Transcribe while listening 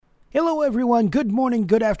Hello, everyone. Good morning,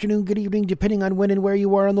 good afternoon, good evening, depending on when and where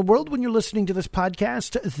you are in the world when you're listening to this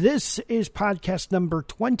podcast. This is podcast number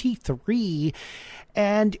 23,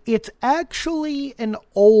 and it's actually an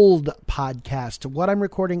old podcast. What I'm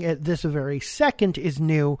recording at this very second is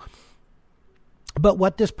new, but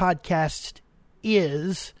what this podcast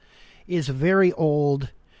is very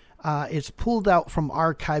old. It's pulled out from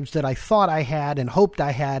archives that I thought I had and hoped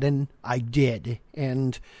I had, and I did.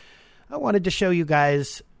 And I wanted to show you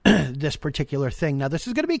guys this particular thing. Now, this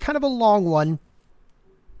is going to be kind of a long one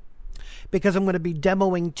because I'm going to be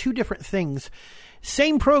demoing two different things.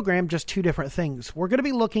 Same program, just two different things. We're going to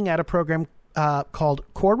be looking at a program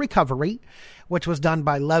called Core Recovery, which was done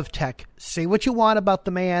by LevTech. Say what you want about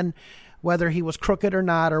the man, whether he was crooked or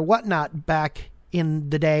not or whatnot back in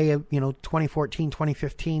the day of, 2014,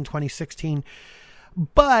 2015, 2016.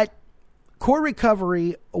 But Core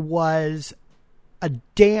Recovery was a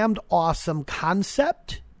damned awesome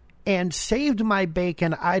concept and saved my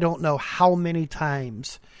bacon I don't know how many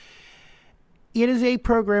times. It is a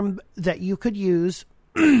program that you could use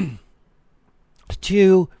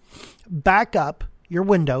to back up your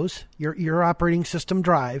Windows, your operating system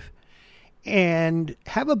drive, and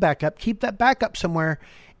have a backup, keep that backup somewhere,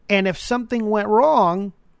 and if something went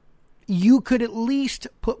wrong, you could at least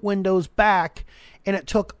put Windows back, and it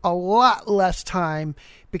took a lot less time,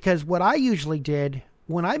 because what I usually did,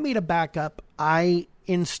 when I made a backup, I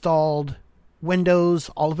installed Windows,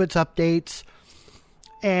 all of its updates,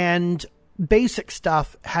 and basic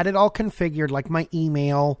stuff, had it all configured, like my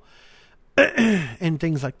email and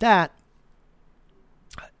things like that,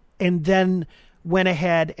 and then went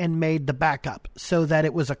ahead and made the backup so that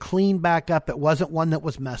it was a clean backup. It wasn't one that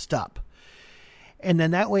was messed up. And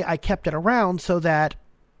then that way I kept it around so that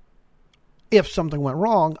if something went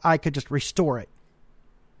wrong, I could just restore it.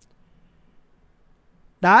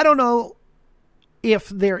 Now, I don't know if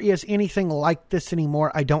there is anything like this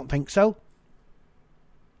anymore. I don't think so.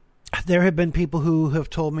 There have been people who have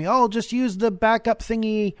told me, just use the backup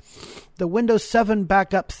thingy, the Windows 7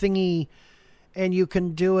 backup thingy, and you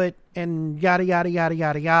can do it, and yada, yada, yada,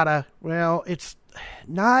 yada, yada. Well, it's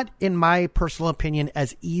not, in my personal opinion,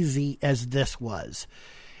 as easy as this was.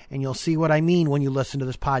 And you'll see what I mean when you listen to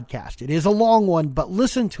this podcast. It is a long one, but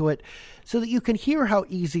listen to it so that you can hear how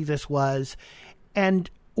easy this was.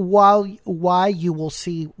 And why you will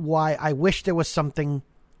see why I wish there was something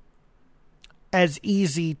as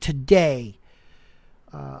easy today.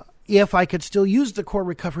 If I could still use the Core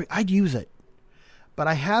Recovery, I'd use it. But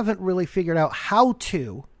I haven't really figured out how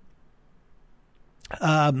to.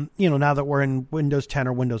 Now that we're in Windows 10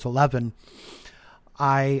 or Windows 11,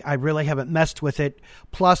 I really haven't messed with it.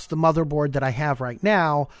 Plus, the motherboard that I have right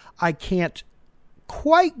now, I can't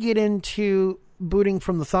quite get into booting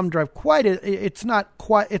from the thumb drive. It's not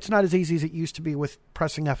as easy as it used to be with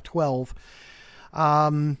pressing F12,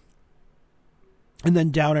 and then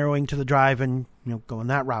down arrowing to the drive and going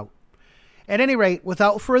that route. At any rate,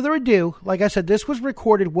 without further ado, like I said, this was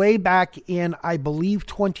recorded way back in, I believe,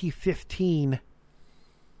 2015.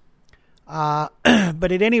 But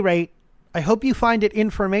at any rate, I hope you find it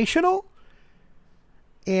informational,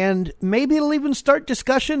 and maybe it'll even start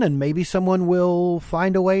discussion, and maybe someone will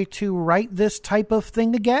find a way to write this type of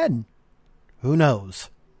thing again. Who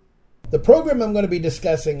knows? The program I'm going to be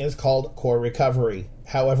discussing is called Core Recovery.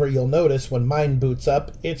 However, you'll notice when mine boots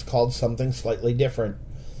up, it's called something slightly different.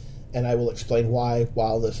 And I will explain why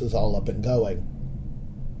while this is all up and going.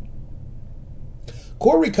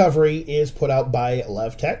 Core Recovery is put out by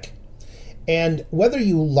LevTech. And whether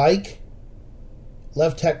you like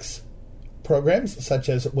LevTech's programs, such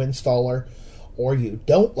as Winstaller, or you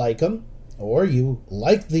don't like them, or you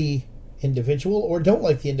like the individual or don't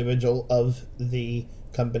like the individual of the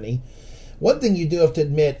company, one thing you do have to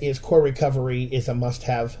admit is Core Recovery is a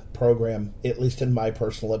must-have program, at least in my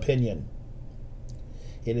personal opinion.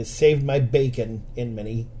 It has saved my bacon in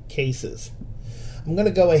many cases. I'm going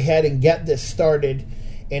to go ahead and get this started,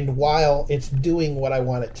 and while it's doing what I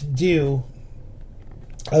want it to do,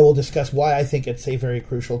 I will discuss why I think it's a very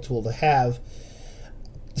crucial tool to have,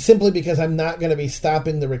 simply because I'm not going to be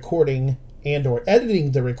stopping the recording and or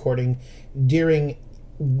editing the recording during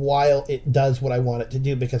while it does what I want it to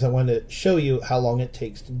do, because I want to show you how long it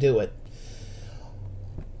takes to do it.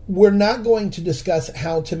 We're not going to discuss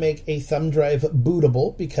how to make a thumb drive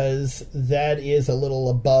bootable, because that is a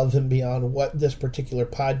little above and beyond what this particular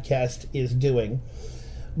podcast is doing.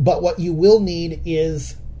 But what you will need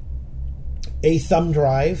is a thumb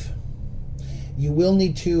drive. You will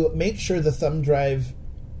need to make sure the thumb drive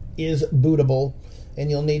is bootable,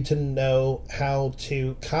 and you'll need to know how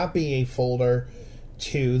to copy a folder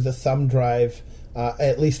to the thumb drive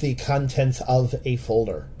at least the contents of a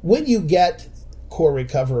folder. When you get Core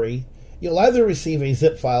Recovery, you'll either receive a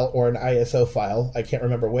zip file or an ISO file. I can't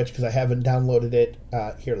remember which because I haven't downloaded it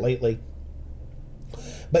here lately.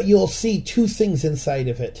 But you'll see two things inside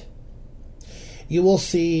of it. You will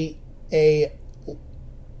see a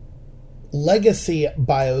legacy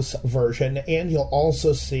BIOS version, and you'll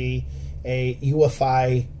also see a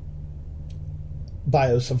UEFI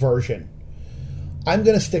BIOS version. I'm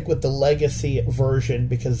going to stick with the legacy version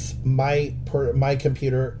because my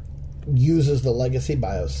computer uses the legacy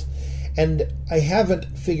BIOS, and I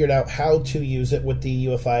haven't figured out how to use it with the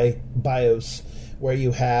UEFI BIOS where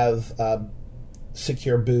you have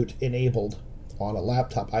secure boot enabled on a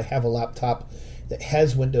laptop. I have a laptop that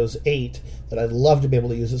has Windows 8 that I'd love to be able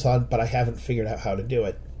to use this on, but I haven't figured out how to do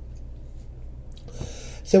it.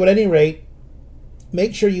 So at any rate,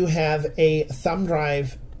 make sure you have a thumb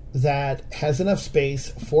drive that has enough space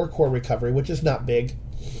for Core Recovery, which is not big.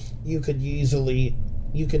 You could easily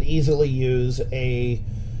use a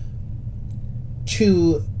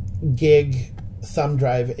 2 gig thumb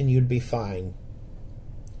drive and you'd be fine.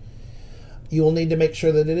 You will need to make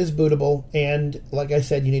sure that it is bootable, and like I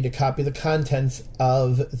said, you need to copy the contents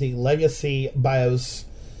of the legacy BIOS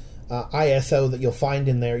ISO that you'll find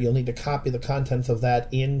in there. You'll need to copy the contents of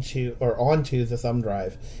that onto the thumb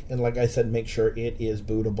drive, and like I said, make sure it is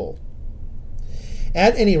bootable.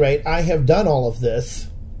 At any rate, I have done all of this.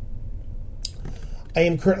 I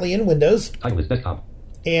am currently in Windows,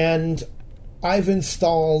 and I've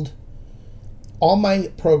installed all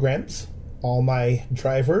my programs, all my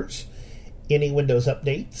drivers, any Windows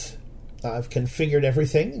updates. I've configured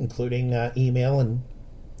everything, including email and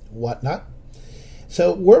whatnot.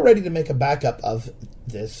 So we're ready to make a backup of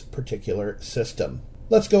this particular system.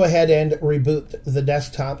 Let's go ahead and reboot the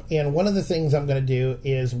desktop. And one of the things I'm going to do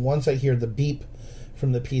is once I hear the beep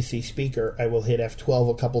from the PC speaker, I will hit F12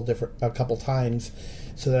 a couple times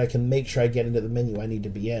so that I can make sure I get into the menu I need to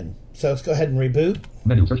be in. So let's go ahead and reboot.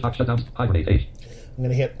 Menu, search box, shutdowns, hibernate page. I'm going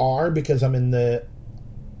to hit R because I'm in the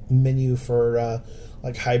menu for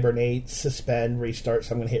like hibernate, suspend, restart.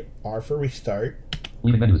 So I'm going to hit R for restart.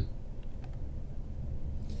 Leaving menus.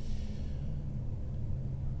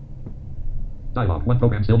 Dialog. One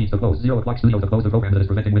program still needs to close. 0 o'clock studio to close the program that is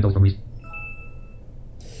preventing Windows from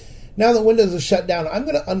Now that Windows is shut down, I'm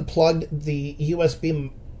going to unplug the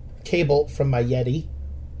USB cable from my Yeti.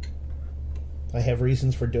 I have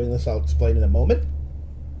reasons for doing this. I'll explain in a moment.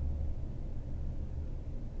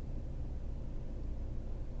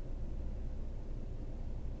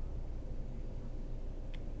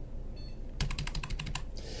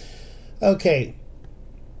 Okay,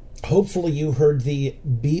 hopefully you heard the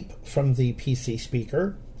beep from the PC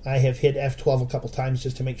speaker. I have hit F12 a couple times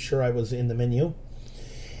just to make sure I was in the menu.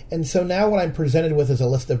 And so now what I'm presented with is a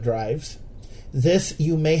list of drives. This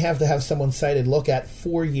you may have to have someone sighted look at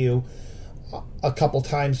for you a couple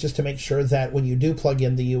times just to make sure that when you do plug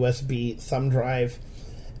in the USB thumb drive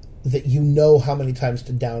that you know how many times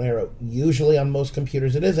to down arrow. Usually on most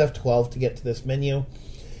computers it is F12 to get to this menu.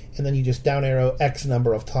 And then you just down arrow X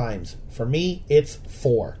number of times. For me, it's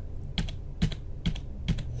 4.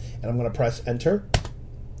 And I'm going to press enter.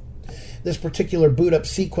 This particular boot up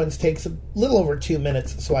sequence takes a little over 2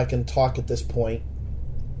 minutes, so I can talk at this point.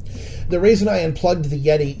 The reason I unplugged the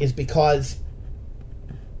Yeti is because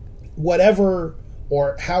whatever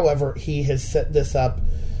or however he has set this up,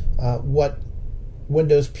 what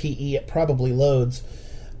Windows PE it probably loads,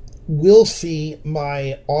 will see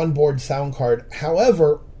my onboard sound card.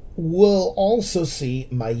 However, we'll also see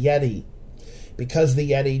my Yeti, because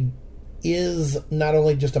the Yeti is not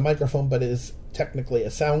only just a microphone but is technically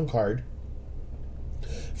a sound card.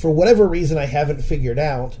 For whatever reason I haven't figured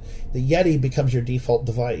out, the Yeti becomes your default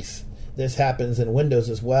device. This happens in Windows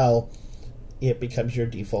as well. It becomes your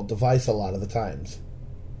default device a lot of the times.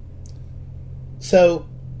 So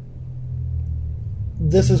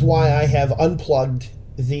this is why I have unplugged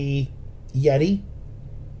the Yeti,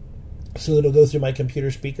 so it'll go through my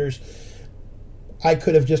computer speakers. I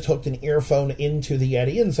could have just hooked an earphone into the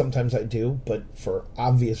Yeti, and sometimes I do, but for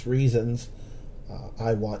obvious reasons,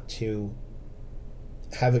 I want to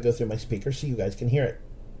have it go through my speakers so you guys can hear it.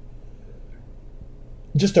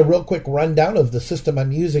 Just a real quick rundown of the system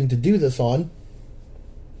I'm using to do this on.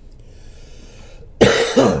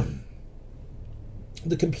 The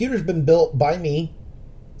computer's been built by me.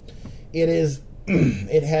 It has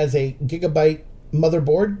a gigabyte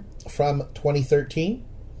motherboard from 2013.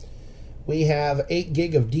 We have 8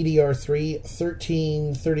 gig of DDR3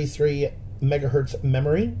 1333 megahertz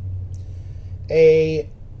memory, a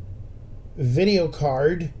video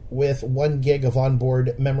card with 1 gig of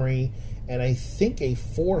onboard memory, and I think a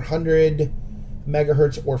 400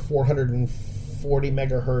 megahertz or 440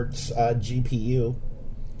 megahertz GPU,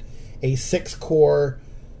 a 6-core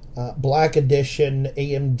Black Edition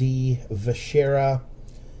AMD Vishera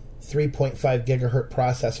 3.5 gigahertz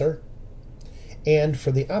processor, and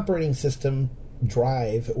for the operating system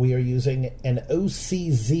drive, we are using an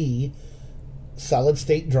OCZ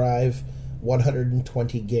solid-state drive,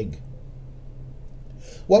 120 gig.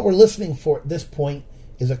 What we're listening for at this point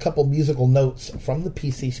is a couple musical notes from the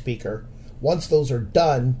PC speaker. Once those are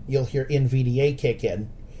done, you'll hear NVDA kick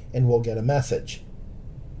in, and we'll get a message.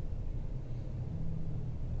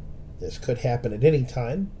 This could happen at any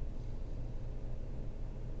time.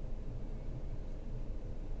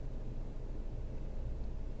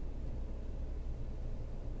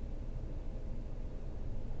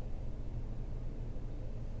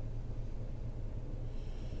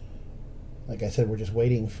 Like I said, we're just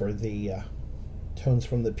waiting for the tones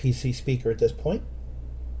from the PC speaker at this point.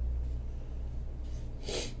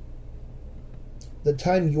 The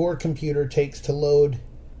time your computer takes to load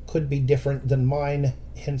could be different than mine,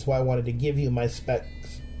 hence why I wanted to give you my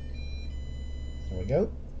specs. There we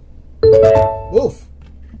go. Oof!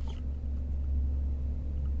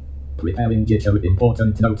 Preparing jitter.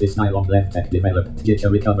 Important notice. Nylon LevTech developed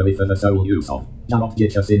jitter recovery for the sole use of Jarov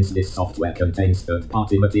Jitter. Since this software contains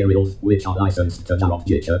third-party materials which are licensed to Jarov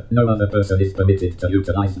Jitter, no other person is permitted to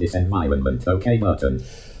utilize this environment. OK button.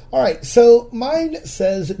 Alright, so mine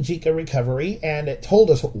says Jika Recovery, and it told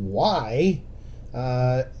us why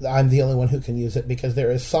I'm the only one who can use it, because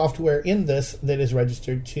there is software in this that is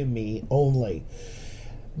registered to me only.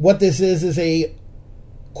 What this is a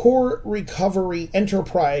Core Recovery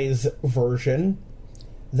Enterprise version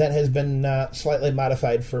that has been slightly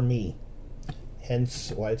modified for me.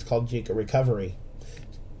 Hence why it's called Jika Recovery.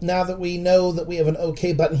 Now that we know that we have an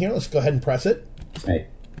OK button here, let's go ahead and press it. Hey.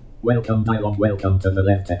 Welcome dialog. Welcome to the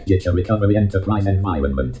LevTech Jika Recovery Enterprise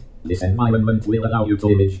environment. This environment will allow you to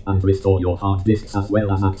image and restore your hard disks as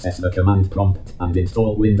well as access the command prompt and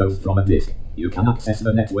install Windows from a disk. You can access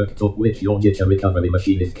the network to which your Jika Recovery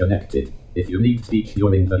machine is connected. If you need speech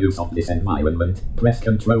during the use of this environment, press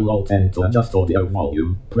Ctrl-Alt-N to adjust audio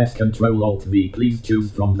volume. Press Ctrl-Alt-V. Please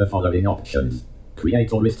choose from the following options.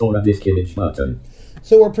 Create or restore a disk image button.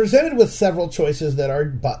 So we're presented with several choices that are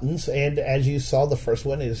buttons, and as you saw, the first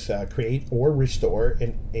one is create or restore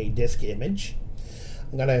a disk image.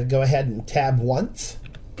 I'm going to go ahead and tab once.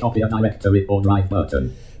 Copy a directory or drive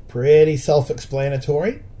button. Pretty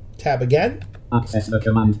self-explanatory. Tab again. Access the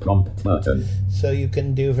command prompt button. So you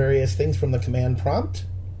can do various things from the command prompt.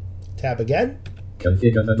 Tab again.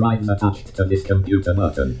 Configure the drives attached to this computer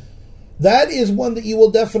button. That is one that you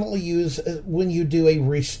will definitely use when you do a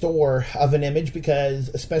restore of an image, because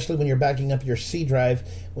especially when you're backing up your C drive,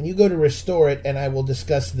 when you go to restore it, and I will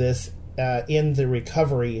discuss this in the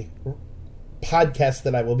recovery podcast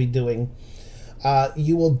that I will be doing,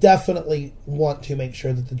 you will definitely want to make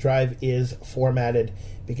sure that the drive is formatted,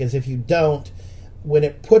 because if you don't, when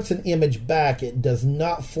it puts an image back, it does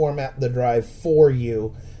not format the drive for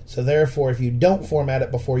you. So therefore, if you don't format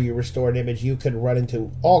it before you restore an image, you could run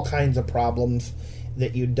into all kinds of problems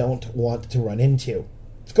that you don't want to run into.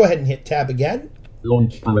 Let's go ahead and hit tab again.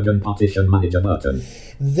 Launch Paragon Partition Manager button.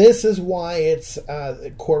 This is why it's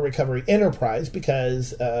Core Recovery Enterprise,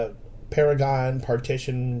 because Paragon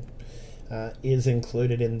Partition is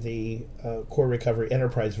included in the Core Recovery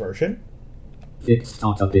Enterprise version. Fix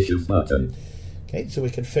Startup Issues button. Okay, so we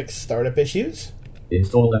can fix startup issues.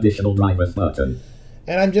 Install additional drivers button.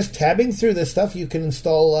 And I'm just tabbing through this stuff. You can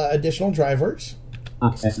install additional drivers.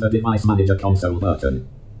 Access the Device Manager console button.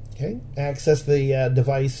 Okay, access the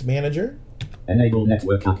device manager. Enable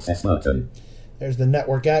network access button. There's the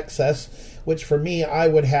network access, which for me, I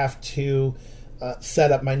would have to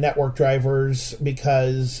set up my network drivers,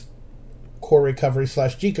 because Core Recovery /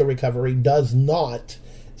 Jika Recovery does not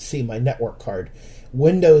see my network card.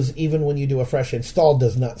 Windows, even when you do a fresh install,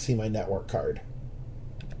 does not see my network card.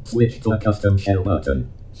 Switch to a custom shell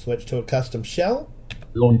button. Switch to a custom shell.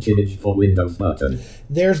 Launch Image for Windows button.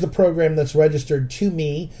 There's the program that's registered to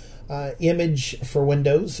me, Image for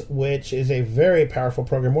Windows, which is a very powerful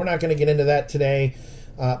program. We're not going to get into that today,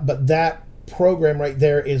 but that program right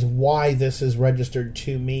there is why this is registered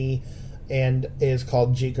to me and is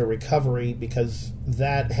called Jika Recovery, because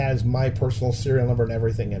that has my personal serial number and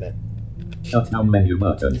everything in it. Shutdown menu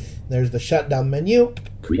button. There's the shutdown menu.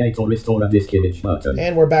 Create or restore a disk image button.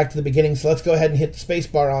 And we're back to the beginning, so let's go ahead and hit the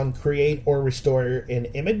spacebar on create or restore an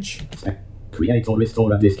image. Create or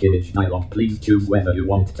restore a disk image dialog. Please choose whether you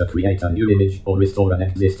want to create a new image or restore an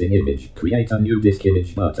existing image. Create a new disk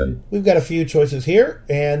image button. We've got a few choices here,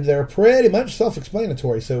 and they're pretty much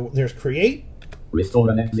self-explanatory. So there's create, Restore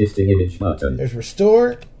an existing image button. There's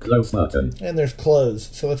restore. Close button. And there's close.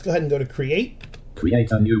 So let's go ahead and go to create.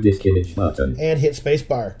 Create a new disk image button. And hit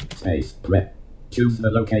spacebar. Space. Prep. Choose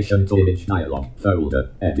the location to image dialog.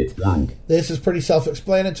 Folder. Edit blank. This is pretty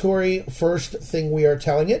self-explanatory. First thing we are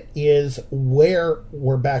telling it is where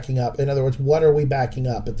we're backing up. In other words, what are we backing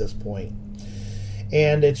up at this point?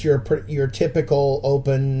 And it's your typical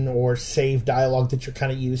open or save dialog that you're kind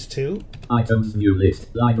of used to. Items new list.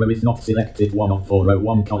 Libraries not selected 1 of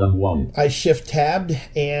 401 column 1. I shift tabbed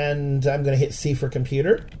and I'm going to hit C for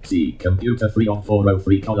computer. C. Computer 3 of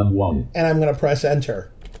 403 column 1. And I'm going to press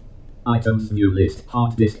enter. Items new list.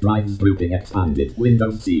 Hard disk drives grouping expanded.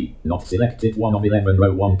 Windows C. Not selected 1 of 11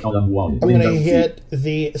 row 1 column 1. I'm going to hit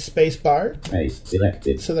the space bar. Space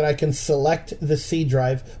selected. So that I can select the C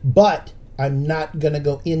drive, but I'm not going to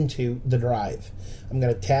go into the drive. I'm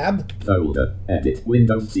going to tab. Folder. Edit.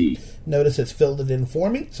 Windows C. Notice it's filled it in for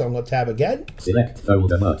me, so I'm going to tab again. Select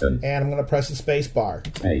folder button. And I'm going to press the space bar.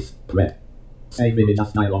 Space. Prep. Save image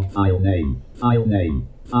as dialog. File name. File name.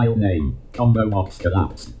 File name. Combo box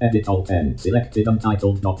collapsed. Edit Alt N. Selected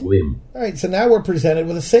untitled.wim. All right, so now we're presented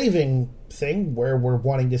with a saving thing where we're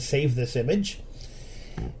wanting to save this image.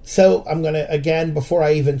 So I'm going to, again, before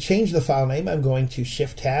I even change the file name, I'm going to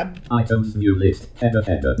shift tab. Items new list.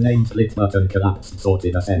 Header. Name split button collapsed.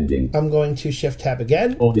 Sorted ascending. I'm going to shift tab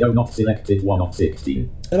again. Audio not selected 1 of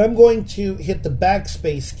 16. And I'm going to hit the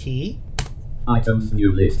backspace key. Items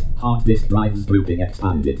new list. Hard disk drives grouping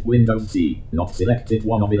expanded. Windows C. Not selected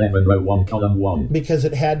 1 of 11 row 1 column 1. Because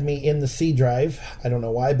it had me in the C drive. I don't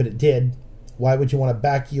know why, but it did. Why would you want to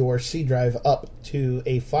back your C drive up to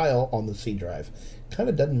a file on the C drive? Kind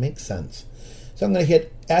of doesn't make sense. So I'm going to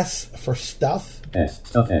hit S for stuff. S.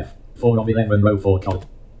 Stuff F. 4 of 11 row 4 column.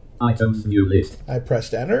 Items new list. I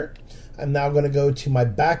pressed enter. I'm now going to go to my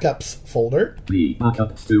backups folder. B.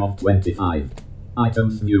 Backups 2 of 25.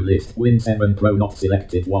 Items new list. Win 7 Pro not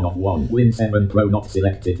selected 1 of 1. Win 7 Pro not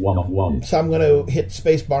selected 1 of 1. So I'm going to hit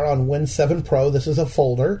spacebar on Win 7 Pro. This is a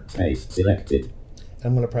folder. Space selected.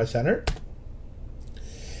 I'm going to press enter.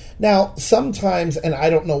 Now, sometimes, and I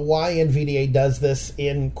don't know why NVDA does this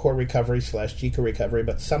in Core Recovery / GCore Recovery,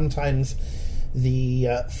 but sometimes the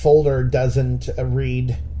folder doesn't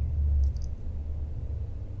read,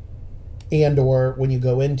 and or when you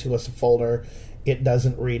go into a folder, it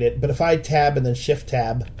doesn't read it. But if I tab and then shift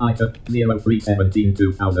tab, item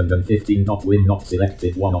 03172015.win not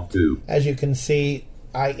selected 1 of 2. As you can see,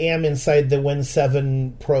 I am inside the Win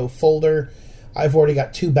 7 Pro folder. I've already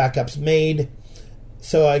got 2 backups made.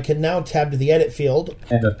 So I can now tab to the edit field.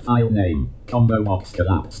 Header, file name, combo box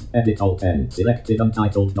collapsed, edit Alt N, selected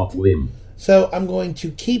untitled.wim. So I'm going to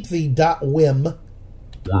keep the .wim.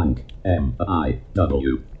 Blank,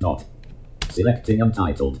 M-I-W, not. Selecting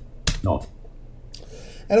untitled, not.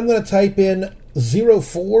 And I'm going to type in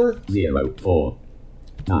 0404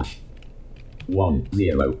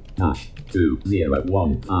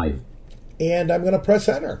 -10-2015. And I'm going to press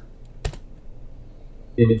enter.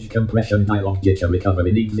 Image compression dialog. GCore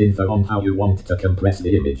Recovery needs info on how you want to compress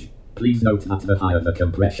the image. Please note that the higher the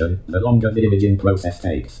compression, the longer the imaging process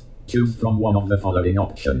takes. Choose from one of the following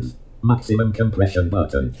options. Maximum compression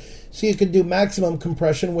button. So you can do maximum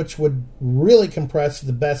compression, which would really compress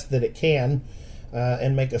the best that it can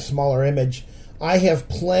and make a smaller image. I have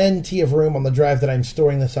plenty of room on the drive that I'm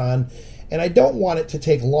storing this on, and I don't want it to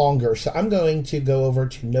take longer, so I'm going to go over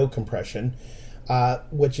to no compression.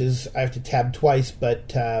 Which is, I have to tab twice,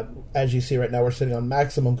 but as you see right now, we're sitting on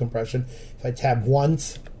maximum compression. If I tab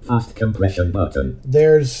once, fast compression button.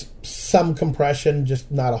 There's some compression,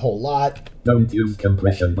 just not a whole lot. Don't use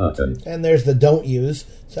compression button. And there's the don't use.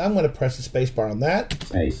 So I'm going to press the spacebar on that.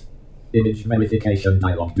 Space. Image verification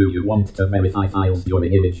dialog. Do you want to verify files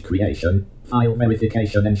during image creation? File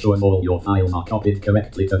verification ensures all your files are copied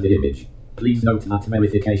correctly to the image. Please note that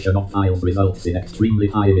verification of files results in extremely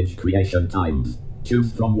high image creation times.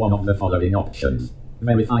 Choose from one of the following options.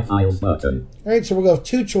 Verify files button. Alright, so we're going to have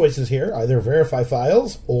 2 choices here. Either verify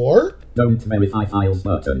files or don't verify files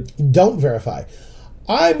button. Don't verify.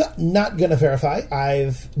 I'm not going to verify.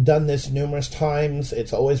 I've done this numerous times.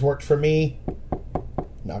 It's always worked for me.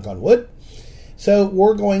 Knock on wood. So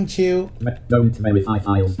we're going to don't verify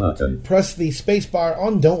files button. Press the spacebar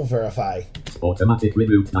on don't verify. Automatic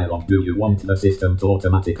reboot dialog. Do you want the system to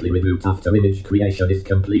automatically reboot after image creation is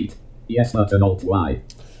complete? Yes button Alt Y.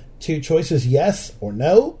 2 choices, yes or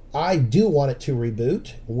no. I do want it to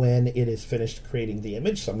reboot when it is finished creating the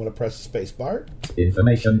image, so I'm going to press the spacebar.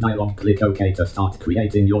 Information dialog. Click OK to start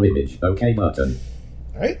creating your image. OK button.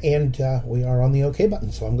 Alright, and we are on the OK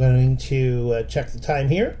button, so I'm going to check the time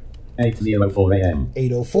here. 8:04 a.m.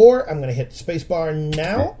 8:04. I'm going to hit the spacebar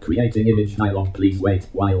now. Creating image dialog. Please wait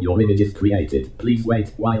while your image is created. Please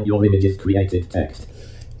wait while your image is created. Text.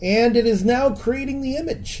 And it is now creating the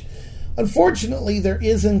image. Unfortunately, there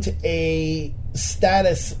isn't a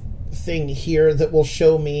status thing here that will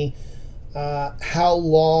show me how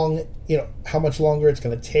long, how much longer it's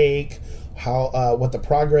going to take, what the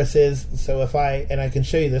progress is. So I can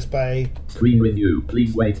show you this by screen review.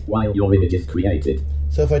 Please wait while your image is created.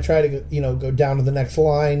 So if I try to, go down to the next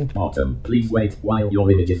line. Bottom. Please wait while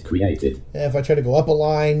your image is created. And if I try to go up a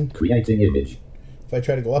line. Creating image. If I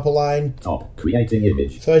try to go up a line. Top. Creating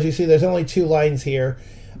image. So as you see, there's only 2 lines here.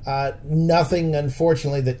 Nothing,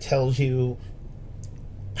 unfortunately, that tells you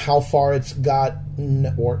how far it's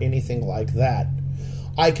gotten or anything like that.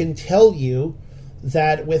 I can tell you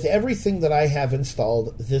that with everything that I have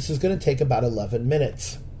installed, this is going to take about 11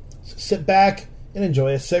 minutes. So sit back and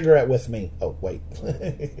enjoy a cigarette with me. Oh, wait.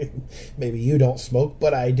 Maybe you don't smoke,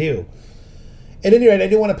 but I do. At any rate, I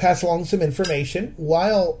do want to pass along some information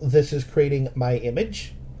while this is creating my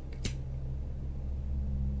image.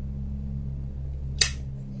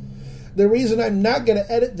 The reason I'm not going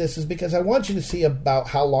to edit this is because I want you to see about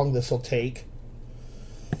how long this will take.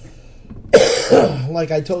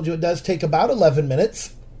 Like I told you, it does take about 11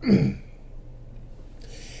 minutes.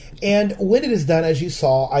 And when it is done, as you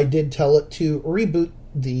saw, I did tell it to reboot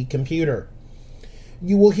the computer.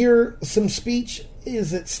 You will hear some speech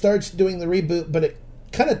as it starts doing the reboot, but it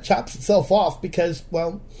kind of chops itself off because,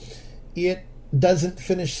 well, it doesn't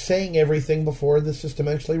finish saying everything before the system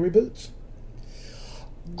actually reboots.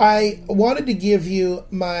 I wanted to give you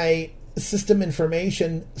my system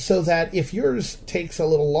information so that if yours takes a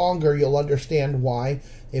little longer, you'll understand why.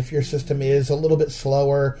 If your system is a little bit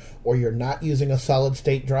slower or you're not using a solid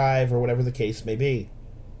state drive or whatever the case may be.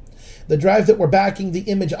 The drive that we're backing the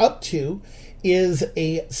image up to is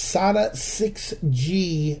a SATA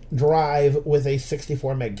 6G drive with a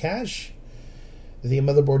 64 meg cache. The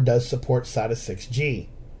motherboard does support SATA 6G.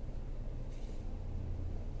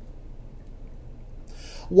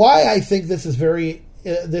 Why I think this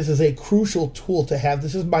is a crucial tool to have.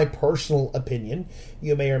 This is my personal opinion.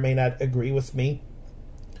 You may or may not agree with me.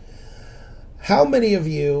 How many of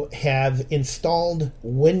you have installed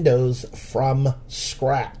Windows from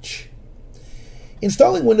scratch?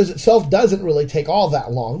 Installing Windows itself doesn't really take all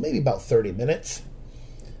that long, maybe about 30 minutes.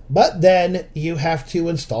 But then you have to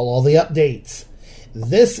install all the updates.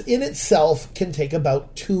 This in itself can take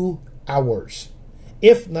about 2 hours.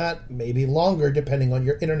 If not, maybe longer, depending on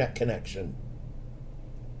your internet connection.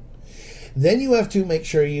 Then you have to make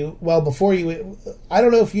sure I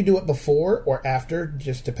don't know if you do it before or after,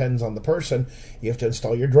 just depends on the person. You have to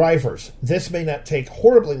install your drivers. This may not take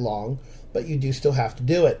horribly long, but you do still have to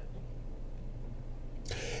do it.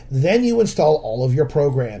 Then you install all of your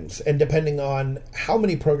programs, and depending on how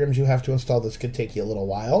many programs you have to install, this could take you a little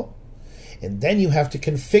while. And then you have to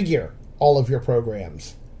configure all of your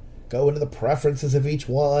programs. Go into the preferences of each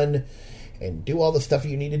one and do all the stuff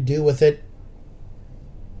you need to do with it.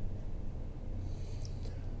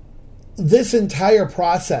 This entire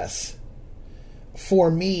process,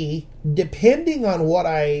 for me, depending on what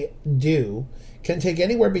I do, can take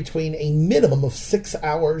anywhere between a minimum of 6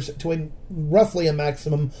 hours to roughly a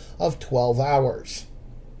maximum of 12 hours.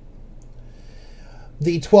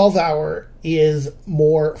 The 12-hour is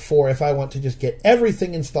more for if I want to just get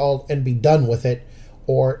everything installed and be done with it,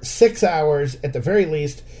 or 6 hours at the very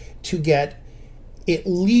least to get at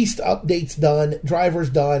least updates done, drivers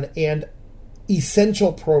done, and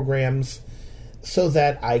essential programs so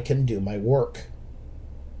that I can do my work.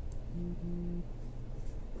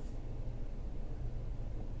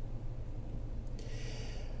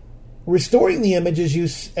 Restoring the image,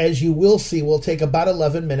 as you will see, will take about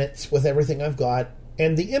 11 minutes with everything I've got,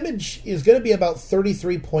 and the image is going to be about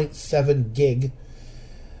 33.7 gig.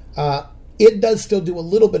 It does still do a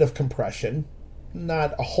little bit of compression,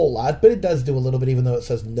 not a whole lot, but it does do a little bit, even though it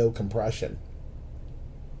says no compression.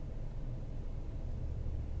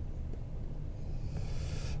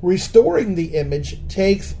 Restoring the image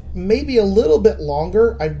takes maybe a little bit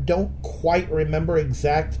longer. I don't quite remember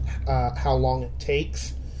exact how long it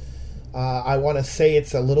takes. I want to say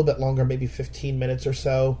it's a little bit longer, maybe 15 minutes or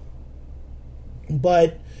so.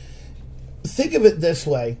 But think of it this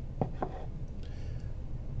way.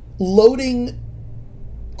 Loading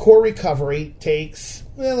core recovery takes,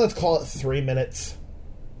 let's call it 3 minutes.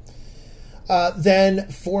 Then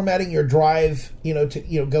formatting your drive,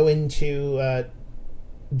 to go into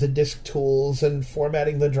the disk tools and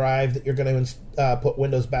formatting the drive that you're going to put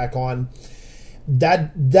Windows back on.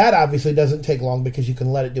 That obviously doesn't take long because you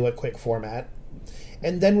can let it do a quick format.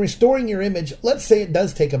 and then restoring your image, let's say it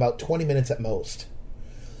does take about 20 minutes at most.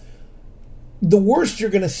 The worst you're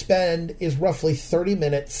going to spend is roughly 30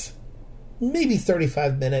 minutes, maybe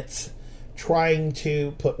 35 minutes, trying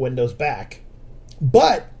to put Windows back.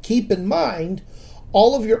 But keep in mind,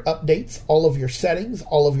 all of your updates, all of your settings,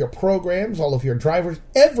 all of your programs, all of your drivers,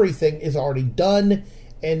 everything is already done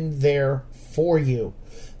and there for you.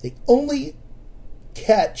 The only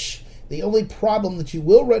catch, the only problem that you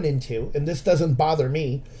will run into, and this doesn't bother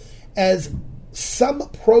me, as some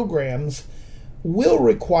programs will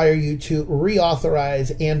require you to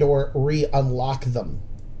reauthorize and or re-unlock them.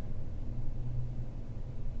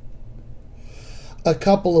 A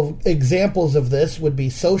couple of examples of this would be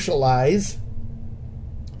Socialize,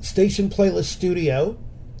 Station Playlist Studio,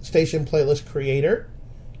 Station Playlist Creator,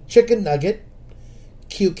 Chicken Nugget,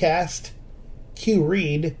 QCast,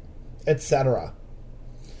 QRead, etc.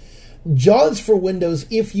 JAWS for Windows,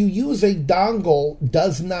 if you use a dongle,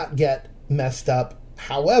 does not get messed up.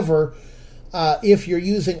 However, if you're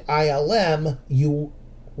using ILM, you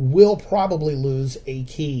will probably lose a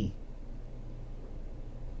key.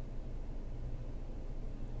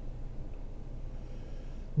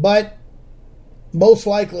 But most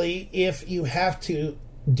likely, if you have to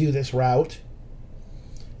do this route,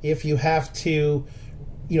 if you have to,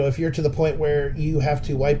 if you're to the point where you have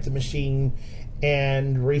to wipe the machine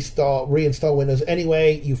and reinstall Windows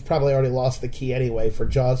anyway, you've probably already lost the key anyway for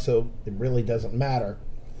JAWS, so it really doesn't matter.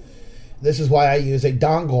 This is why I use a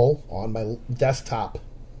dongle on my desktop.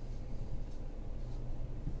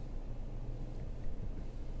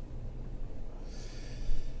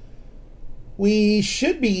 We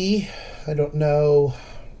should be, I don't know,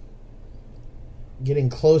 getting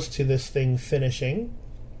close to this thing finishing.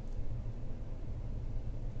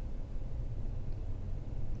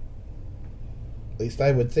 At least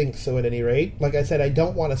I would think so at any rate. Like I said, I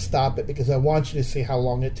don't want to stop it because I want you to see how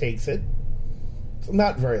long it takes it. It's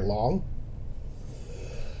not very long.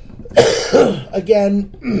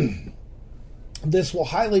 Again, this will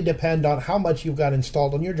highly depend on how much you've got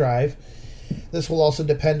installed on your drive. This will also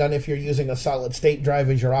depend on if you're using a solid state drive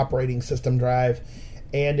as your operating system drive,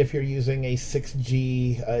 and if you're using a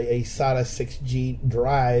 6G, a SATA 6G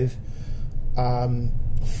drive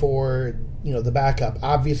for the backup.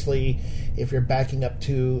 Obviously, if you're backing up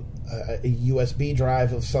to a USB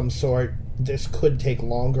drive of some sort, this could take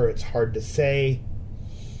longer. It's hard to say.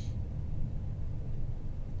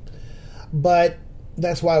 But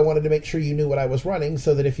that's why I wanted to make sure you knew what I was running,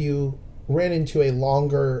 so that if you ran into a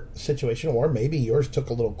longer situation, or maybe yours took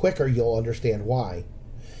a little quicker, you'll understand why.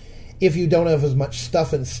 If you don't have as much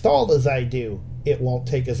stuff installed as I do, it won't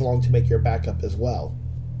take as long to make your backup as well.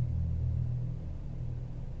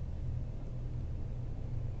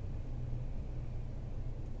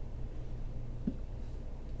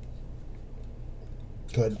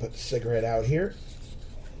 Go ahead and put the cigarette out here.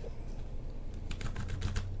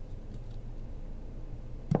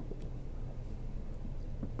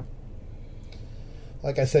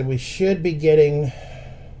 Like I said, we should be getting...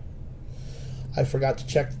 I forgot to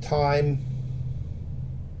check the time.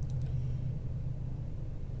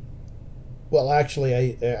 Well, actually,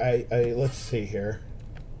 I let's see here.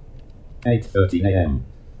 8:30 a.m.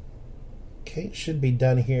 Okay, it should be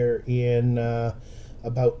done here in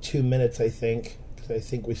about 2 minutes, I think. Because I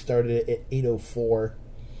think we started at 8:04.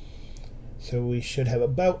 So we should have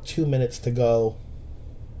about 2 minutes to go.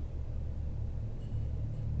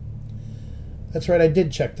 That's right, I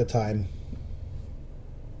did check the time.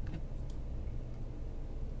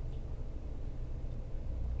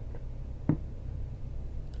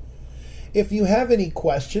 If you have any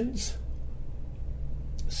questions,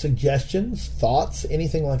 suggestions, thoughts,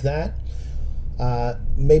 anything like that,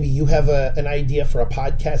 maybe you have an idea for a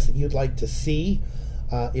podcast that you'd like to see.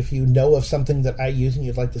 If you know of something that I use and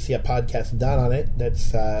you'd like to see a podcast done on it,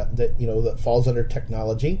 that falls under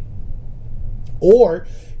technology, or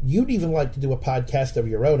you'd even like to do a podcast of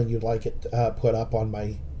your own and you'd like it put up on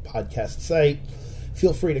my podcast site,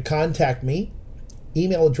 feel free to contact me.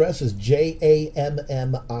 Email address is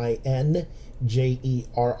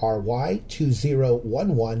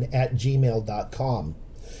jamminjerry2011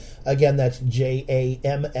 Again, that's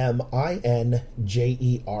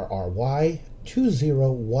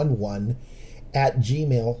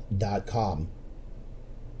jamminjerry2011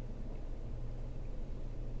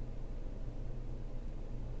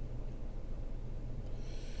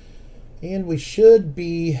 And we should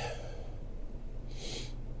be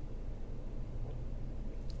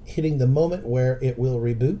hitting the moment where it will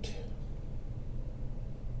reboot.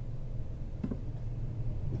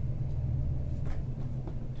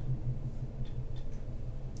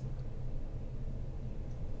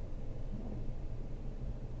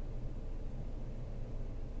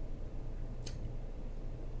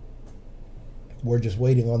 We're just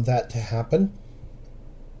waiting on that to happen.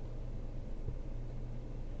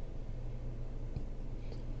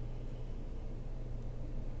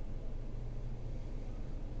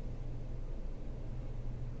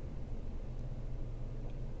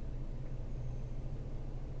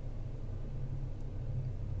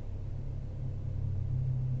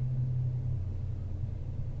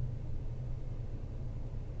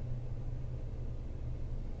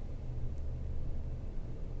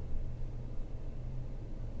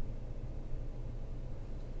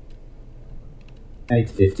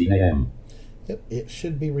 (8:50 a.m.) Yep, it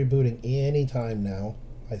should be rebooting any time now,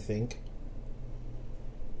 I think.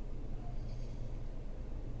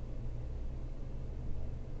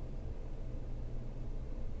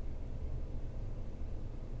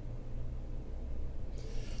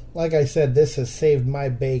 Like I said, this has saved my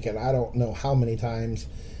bacon I don't know how many times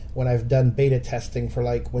when I've done beta testing for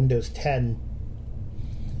like Windows 10,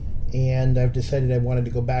 and I've decided I wanted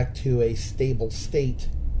to go back to a stable state.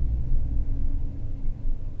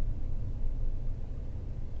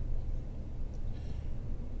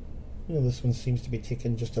 You know, this one seems to be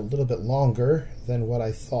taking just a little bit longer than what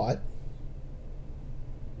I thought.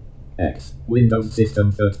 X Windows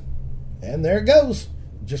System 30. And there it goes.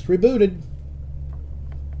 Just rebooted.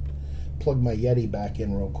 Plug my Yeti back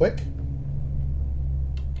in real quick.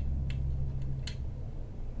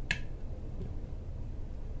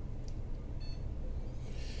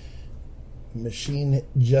 Machine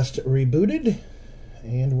just rebooted.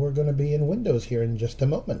 And we're going to be in Windows here in just a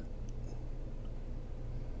moment.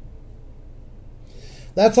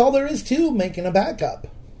 That's all there is to making a backup.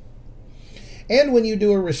 And when you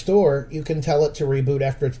do a restore, you can tell it to reboot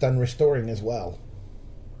after it's done restoring as well.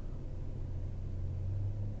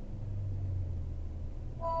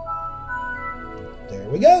 There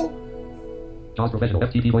we go. JAWS Professional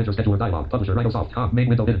FTP Voyager Scheduler Dialog. Publisher Microsoft. Com. Main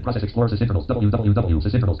window hidden. Process Explorer Sysinternals. www.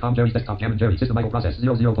 Sysinternals. Com. Jerry Desktop. Jam and Jerry. System Microprocess.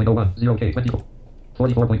 00.01. 0K.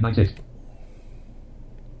 44.96.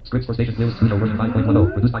 Scripts for Station Linux Studio version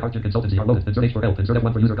 5.10. Produced by Argent Consultancy are loaded. Insert H for help. Insert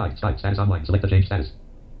F1 for user guide. Skype. Status online. Select the change status.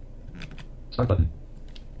 Start button.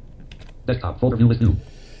 Desktop. Folder view list new.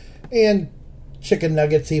 And chicken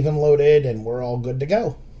nuggets even loaded, and we're all good to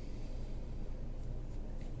go.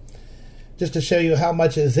 Just to show you how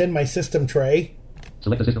much is in my system tray.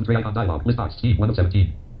 Select the system tray icon dialog. List box. Team 1 of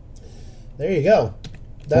 17. There you go.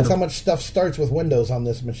 That's how much stuff starts with Windows on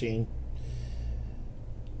this machine.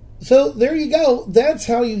 So there you go. That's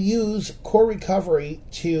how you use Core Recovery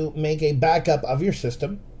to make a backup of your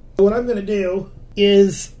system. What I'm going to do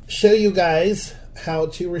is show you guys how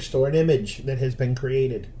to restore an image that has been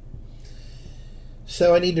created.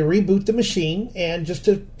 So I need to reboot the machine, and just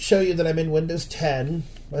to show you that I'm in Windows 10,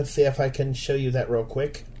 let's see if I can show you that real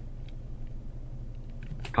quick.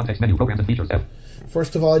 Context menu. Programs and features. F.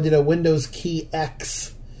 First of all, I did a Windows key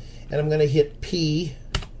X, and I'm going to hit P.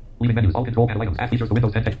 Leaving menus. All control panel items. Add features for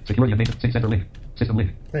Windows 10. Security and maintenance. Sync center link. System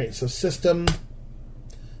link. Right, so system.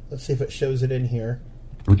 Let's see if it shows it in here.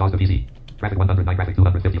 Root JAWS to PC. Graphic 109. Graphic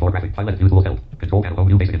 254. Graphic 5 left. Usable help. Control panel. Home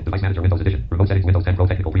new basic. Device manager. Windows edition. Remote settings. Windows 10 Pro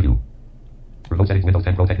technical preview. Remote settings. Windows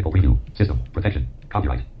 10 Pro technical preview. System. Protection.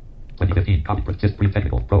 Copyright. 2015. Copy. System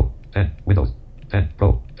technical. Pro. 10. Windows 10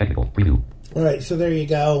 Pro technical preview. All right, so there you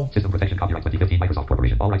go. System protection. Copyright 2015. Microsoft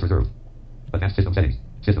Corporation. All rights reserved. Advanced system settings.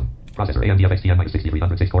 System. Processor AMD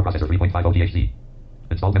FXTM-6306 core processor 3.50 GHz.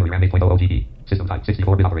 Installed memory RAM 8.00 GB. System type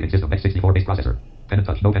 64-bit operating system x64 based processor. Pen and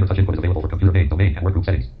touch. No pen and touch input is available for computer name, domain, and workgroup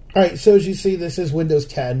settings. All right, so as you see, this is Windows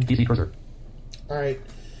 10. PC cursor. All right,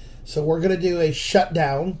 so we're going to do a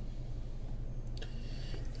shutdown.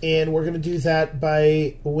 And we're going to do that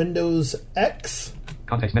by Windows X.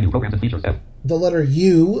 Context menu. Programs and features. F. The letter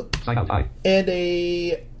U. Sign out. I. And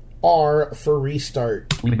a R for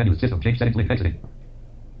restart. Leaving menu. System. Change settings. Link. Exiting.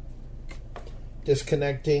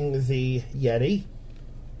 Disconnecting the Yeti.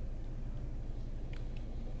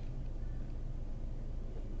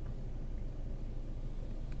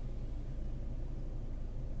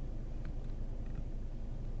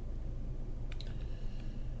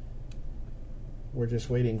 We're just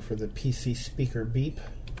waiting for the PC speaker beep.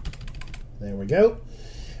 There we go.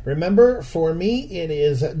 Remember, for me, it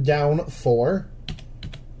is down 4.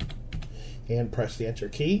 And press the Enter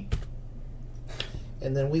key.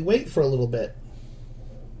 And then we wait for a little bit.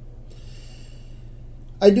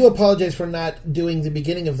 I do apologize for not doing the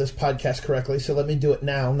beginning of this podcast correctly, so let me do it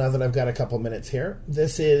now that I've got a couple minutes here.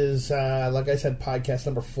 This is, like I said, podcast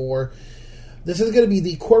number 4. This is going to be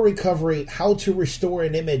the Core Recovery How to Restore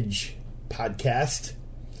an Image podcast.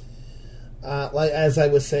 As I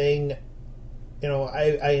was saying,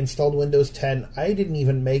 I installed Windows 10. I didn't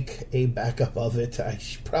even make a backup of it. I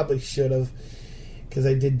probably should have. because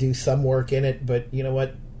I did do some work in it, but you know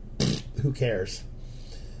what? Who cares?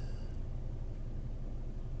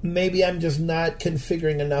 Maybe I'm just not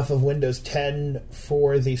configuring enough of Windows 10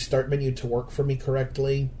 for the start menu to work for me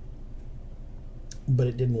correctly, but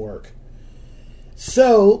it didn't work.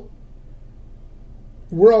 So,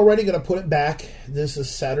 we're already going to put it back. This is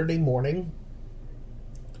Saturday morning.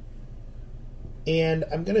 And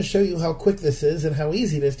I'm going to show you how quick this is and how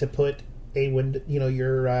easy it is to put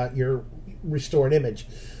your restore an image.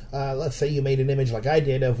 Let's say you made an image like I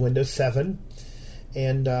did of Windows 7,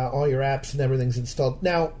 and all your apps and everything's installed.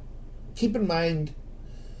 Now, keep in mind,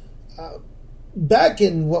 back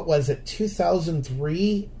in,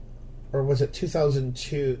 2003? Or was it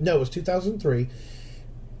 2002? No, it was 2003,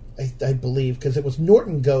 I believe, because it was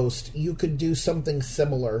Norton Ghost. You could do something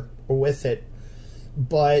similar with it,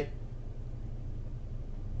 but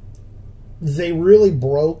they really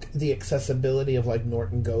broke the accessibility of like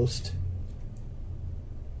Norton Ghost.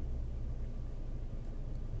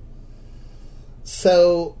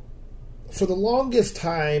 So, for the longest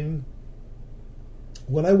time,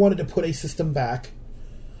 when I wanted to put a system back,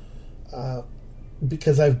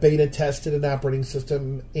 because I've beta tested an operating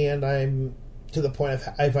system and I'm to the point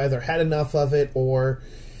I've either had enough of it, or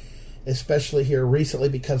especially here recently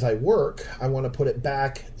because I work, I want to put it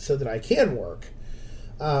back so that I can work.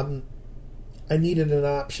 I needed an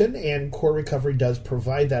option, and Core Recovery does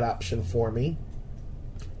provide that option for me.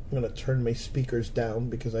 I'm going to turn my speakers down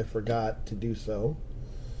because I forgot to do so.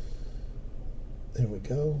 There we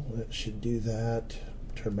go. That should do that.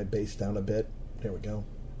 Turn my bass down a bit. There we go.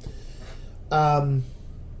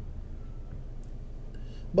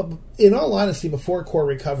 But in all honesty, before Core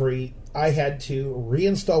Recovery, I had to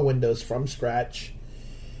reinstall Windows from scratch,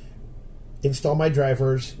 install my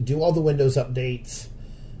drivers, do all the Windows updates,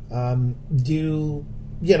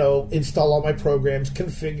 install all my programs,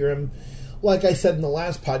 configure them. Like I said in the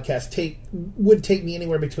last podcast, would take me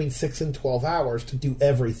anywhere between 6 and 12 hours to do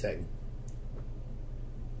everything.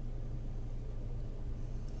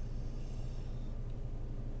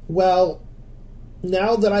 Well,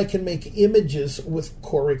 now that I can make images with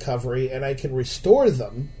Core Recovery and I can restore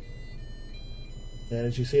them, and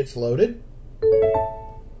as you see, it's loaded.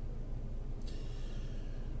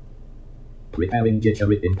 Preparing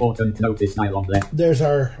jittery important notice dialog left.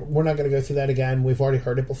 We're not going to go through that again. We've already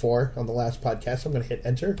heard it before on the last podcast. So I'm going to hit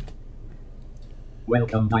enter.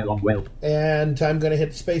 Welcome dialog well. And I'm going to hit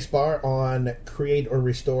spacebar on create or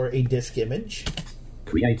restore a disk image.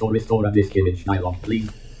 Create or restore a disk image dialog,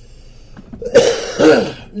 please.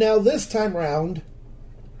 Now this time around,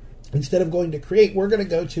 instead of going to create, we're going to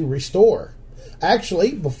go to restore.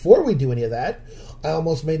 Actually, before we do any of that, I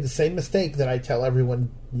almost made the same mistake that I tell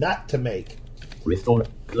everyone not to make. Restore,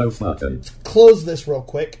 close button. Let's close this real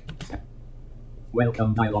quick.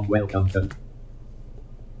 Welcome dialog, welcome to.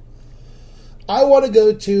 I want to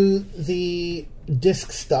go to the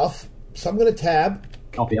disk stuff, so I'm going to tab.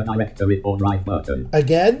 Copy a directory or drive button.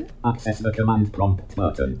 Again. Access the command prompt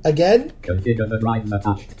button. Again. Configure the drives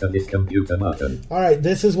attached to this computer button. Alright,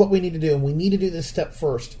 this is what we need to do, and we need to do this step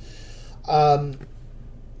first. Because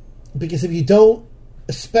if you don't,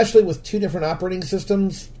 especially with two different operating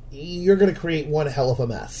systems, you're going to create one hell of a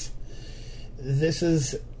mess. This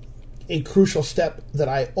is a crucial step that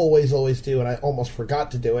I always do, and I almost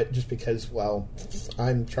forgot to do it just because, well,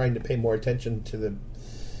 I'm trying to pay more attention to the...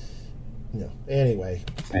 Anyway.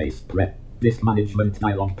 Space, rep. Disk management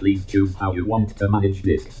dialog, please choose how you want to manage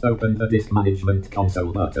disks. Open the disk management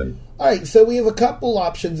console button. Alright, so we have a couple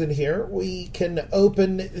options in here. We can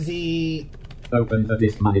open the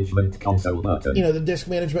disk management console button. The disk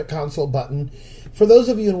management console button. For those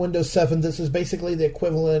of you in Windows 7, this is basically the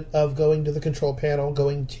equivalent of going to the control panel,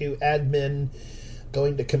 going to admin,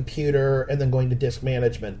 going to computer, and then going to disk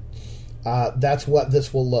management. That's what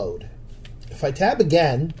this will load. If I tab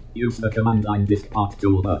again... Use the command line disk part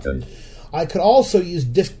tool button. I could also use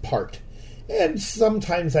disk part. And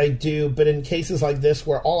sometimes I do, but in cases like this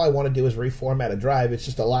where all I want to do is reformat a drive, it's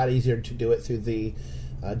just a lot easier to do it through the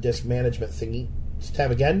disk management thingy. Let's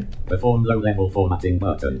tab again. Perform low-level formatting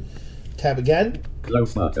button. Tab again.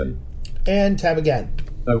 Close button. And tab again.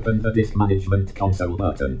 Open the disk management console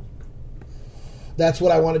button. That's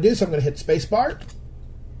what I want to do, so I'm going to hit spacebar.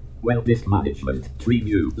 Well, disk management. Tree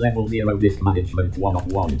view. Level 0 disk management 1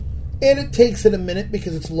 of 1. And it takes it a minute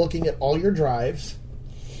because it's looking at all your drives.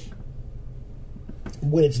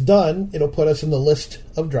 When it's done, it'll put us in the list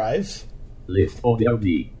of drives. List audio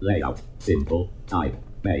D. Layout. Simple. Type.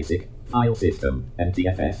 Basic. File system.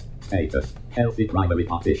 NTFS. Status. Healthy primary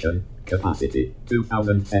partition. Capacity.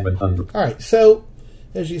 2700. Alright, so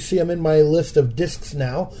As you see, I'm in my list of disks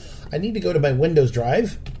now. I need to go to my Windows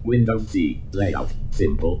drive. Windows C. Layout.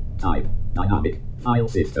 Simple. Type. Dynamic. File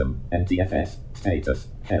system. NTFS. Status.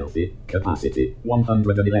 Healthy. Capacity.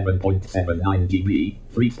 111.79 GB.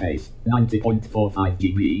 Free space. 90.45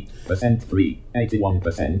 GB. Percent free.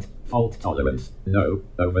 81%. Fault tolerance. No.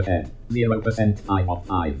 Overhead. 0% 5 of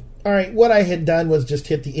 5. All right, what I had done was just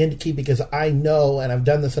hit the end key because I know, and I've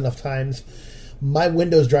done this enough times, my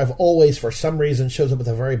Windows drive always, for some reason, shows up at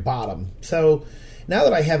the very bottom. So now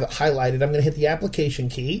that I have it highlighted, I'm going to hit the application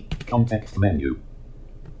key. Context menu.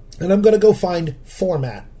 And I'm going to go find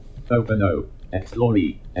Format. Open O. Explore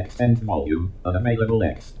E. Extend volume. Unavailable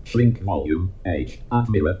X. Shrink volume. H. Add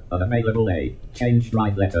mirror. Unavailable A. Change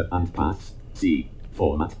drive letter and paths. C.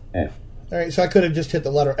 Format. F. All right, so I could have just hit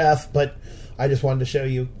the letter F, but I just wanted to show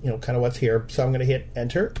you, kind of what's here. So I'm going to hit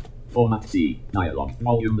Enter. Format C. Dialog.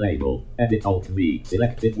 Volume label. Edit Alt V.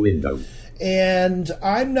 Selected window. And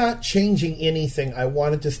I'm not changing anything. I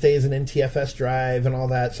want it to stay as an NTFS drive and all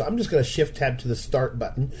that. So I'm just going to Shift-Tab to the Start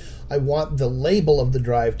button. I want the label of the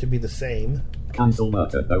drive to be the same. Cancel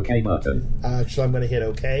button. OK button. So I'm going to hit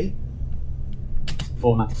OK.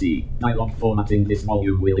 Format C. Dialog. Formatting this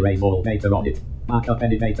volume will erase all data on it. Back up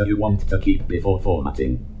any data you want to keep before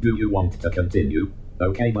formatting. Do you want to continue?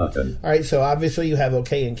 OK button. All right, so obviously you have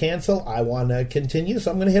OK and cancel. I want to continue, so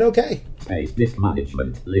I'm going to hit OK. Space. Disk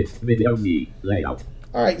management. List. Video me. Layout.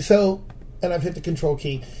 All right, so, and I've hit the Control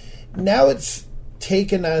key. Now it's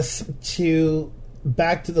taken us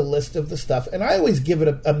back to the list of the stuff, and I always give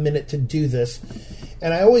it a minute to do this,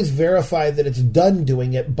 and I always verify that it's done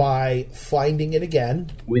doing it by finding it again.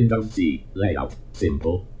 Windows C. Layout.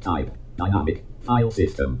 Simple. Type. Dynamic. File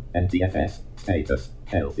system. NTFS. Status.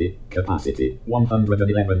 Healthy. Capacity.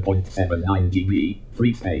 111.79 GB.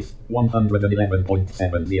 Free space.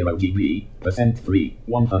 111.70 GB. Percent free.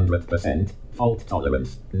 100%. Fault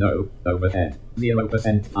tolerance. No. Overhead.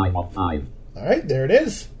 0% 5 of 5. All right, there it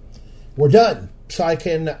is. We're done. So I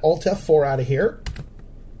can Alt F4 out of here.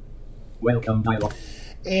 Welcome dialog.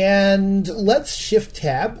 And let's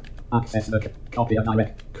Shift-Tab. Access the copy a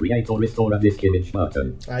direct. Create or restore a disk image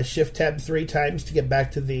button. I Shift-Tab 3 times to get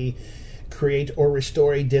back to the Create or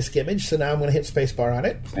Restore a Disk Image. So now I'm going to hit Spacebar on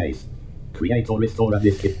it. Space. Create or restore a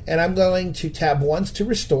disk image. And I'm going to tab once to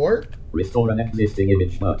restore. Restore an existing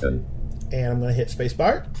image button. And I'm going to hit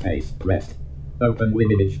Spacebar. Space. Rest. Open with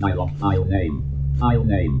image dialog. File name. File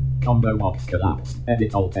name. Combo box collapse.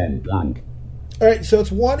 Edit Alt N blank. Alright, so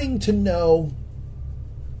it's wanting to know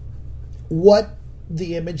what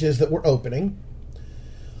the image is that we're opening.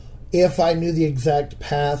 If I knew the exact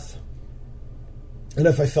path, and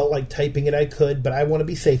if I felt like typing it, I could, but I want to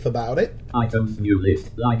be safe about it. Items new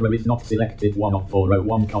list. Libraries not selected 1 of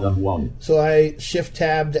 401 column 1. So I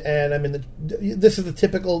Shift-Tabbed, and I'm in the... This is the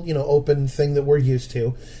typical, open thing that we're used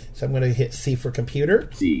to. So I'm going to hit C for computer.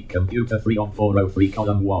 C. Computer 3 of 403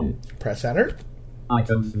 column 1. Press Enter.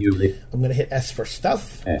 Items new list. I'm going to hit S for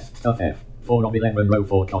stuff. S. Stuff F. 4 of 11 row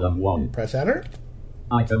 4 column 1. Press Enter.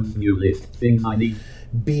 Items new list. Things I need.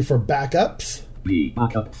 B for backups. B.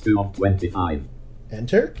 Backups 2 of 25.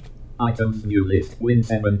 Enter. Items new list. Win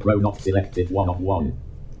 7 Pro not selected 1 of 1.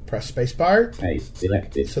 Press Spacebar. Space.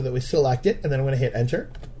 Selected. So that we select it, and then I'm going to hit Enter.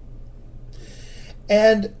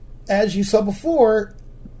 And as you saw before,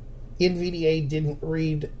 NVDA didn't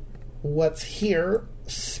read what's here,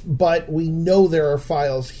 but we know there are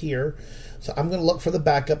files here. So I'm going to look for the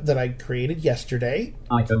backup that I created yesterday.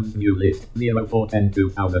 Items new list.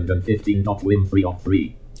 04102015.win 3 of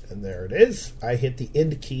 3. And there it is. I hit the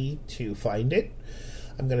End key to find it.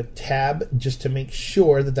 I'm going to tab just to make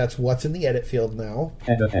sure that that's what's in the edit field now.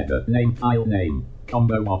 Header, name, file name.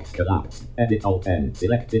 Combo box collapse. Edit Alt N.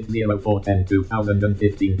 Selected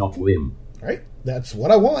 04102015.win. Alright, that's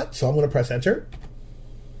what I want. So I'm going to press Enter.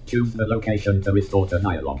 Choose the location to restore to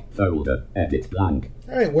dialog. Folder. Edit blank.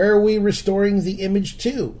 Alright, where are we restoring the image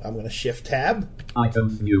to? I'm going to Shift-Tab.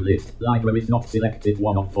 Items new list. Libraries not selected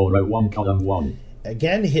 1 of 401 column 1.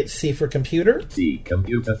 Again, hit C for computer. C.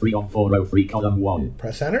 Computer 3 of 403 column 1.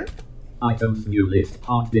 Press Enter. Items new list.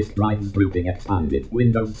 Hard disk drives grouping expanded.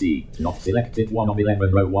 Windows C. Not selected 1 of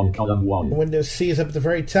 11 row 1 column 1. Windows C is up at the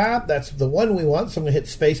very top. That's the one we want, so I'm going to hit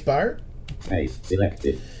Spacebar. Space.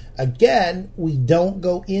 Selected. Again, we don't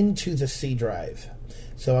go into the C drive.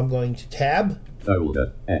 So I'm going to tab.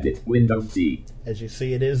 Folder. Edit. Windows C. As you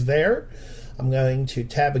see, it is there. I'm going to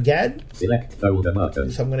tab again. Select folder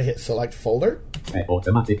button. So I'm going to hit select folder.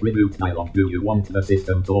 Automatic reboot dialog. Do you want the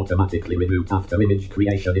system to automatically reboot after image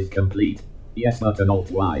creation is complete? Yes button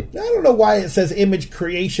Alt Y. I don't know why it says image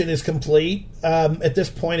creation is complete. At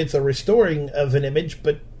this point, it's a restoring of an image,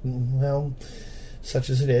 but, well, such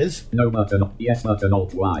as it is. No button. Yes button.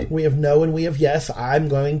 Alt Y. We have no and we have yes. I'm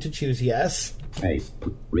going to choose yes. Space.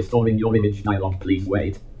 Restoring your image dialog. Please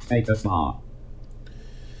wait. Status bar.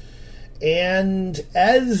 And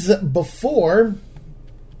as before,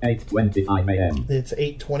 8:25 a.m. it's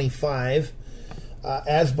 8:25.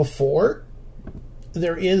 As before,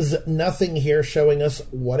 there is nothing here showing us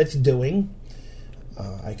what it's doing.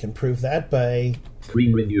 I can prove that by...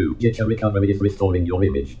 Screen review. Jitter recovery is restoring your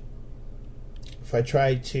image. If I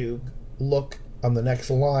try to look on the next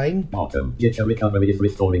line... Bottom. Jitter recovery is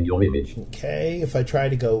restoring your image. Okay, if I try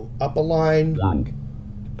to go up a line... Blank.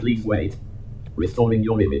 Please wait. Restoring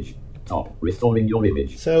your image. Top. Restoring your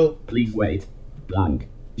image. So... Please wait. Blank.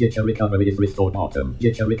 Jitter recovery is restored. Bottom.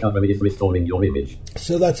 Jitter recovery is restoring your image.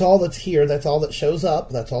 So that's all that's here. That's all that shows up.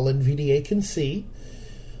 That's all NVDA can see.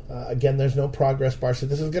 Again, there's no progress bar, so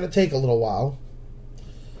this is going to take a little while.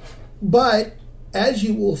 But, as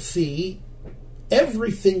you will see,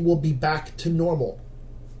 everything will be back to normal.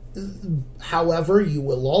 However, you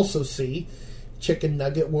will also see Chicken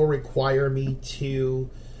Nugget will require me to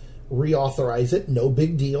reauthorize it. No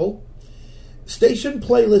big deal. Station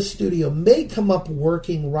Playlist Studio may come up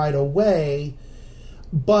working right away,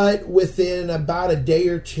 but within about a day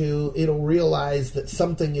or two, it'll realize that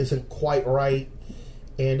something isn't quite right,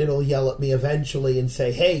 and it'll yell at me eventually and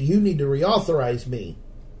say, hey, you need to reauthorize me.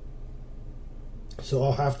 So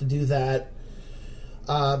I'll have to do that.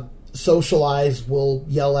 Socialize will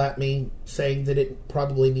yell at me saying that it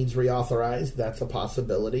probably needs reauthorized. That's a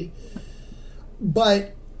possibility.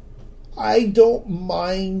 But I don't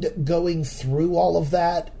mind going through all of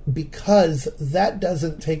that because that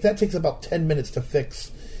takes about 10 minutes to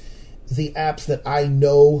fix the apps that I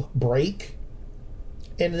know break.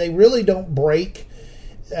 And they really don't break.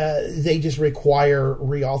 They just require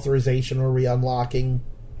reauthorization or re-unlocking.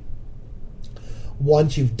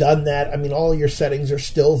 Once you've done that, I mean, all your settings are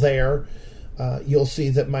still there. You'll see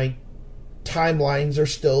that my timelines are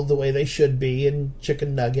still the way they should be in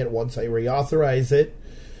Chicken Nugget once I reauthorize it.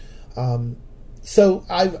 So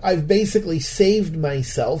I've basically saved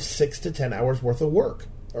myself 6 to 10 hours worth of work,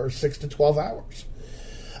 or 6 to 12 hours.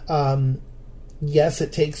 Yes,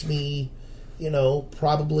 it takes me,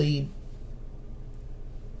 probably,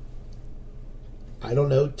 I don't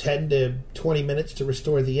know, 10 to 20 minutes to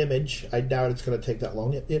restore the image. I doubt it's going to take that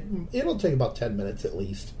long. It'll take about 10 minutes at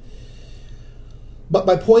least. But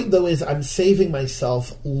my point, though, is I'm saving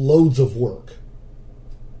myself loads of work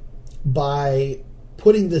by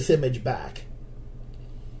putting this image back.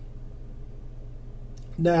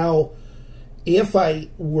 Now, if I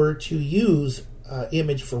were to use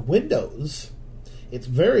image for Windows, it's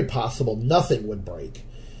very possible nothing would break.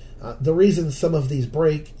 The reason some of these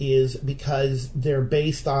break is because they're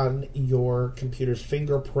based on your computer's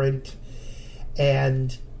fingerprint,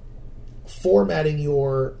 and formatting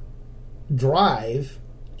your drive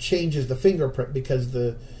changes the fingerprint because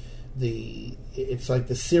it's like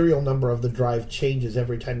the serial number of the drive changes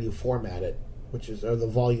every time you format it, or the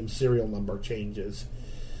volume serial number changes.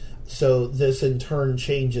 So this in turn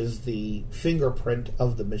changes the fingerprint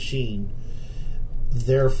of the machine.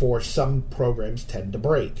 Therefore, some programs tend to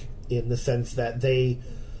break in the sense that they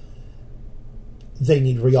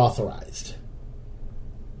need reauthorized.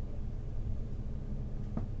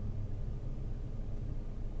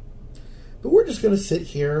 But we're just going to sit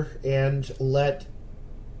here and let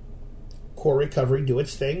Core Recovery do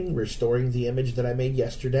its thing, restoring the image that I made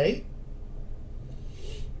yesterday.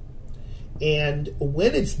 And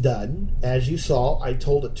when it's done, as you saw, I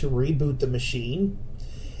told it to reboot the machine.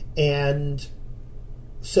 And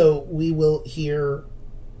so we will hear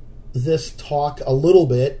this talk a little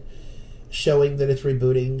bit, showing that it's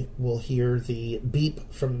rebooting. We'll hear the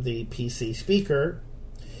beep from the PC speaker,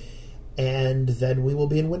 and then we will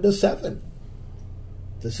be in Windows 7.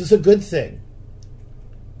 This is a good thing.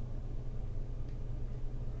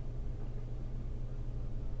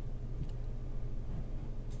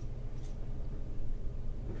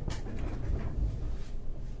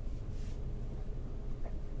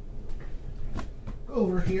 Go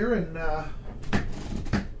over here and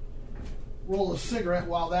roll a cigarette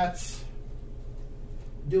while that's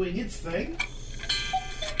doing its thing.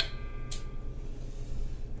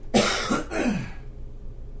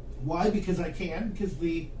 Why? Because I can. Because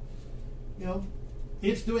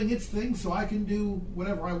it's doing its thing, so I can do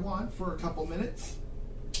whatever I want for a couple minutes.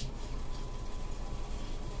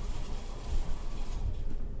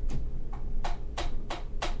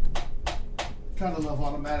 Kind of love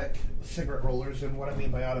automatic cigarette rollers, and what I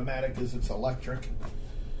mean by automatic is it's electric.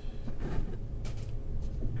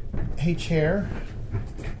 Hey, chair.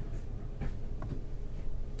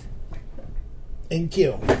 Thank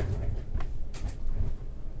you.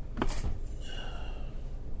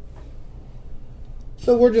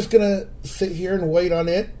 So we're just going to sit here and wait on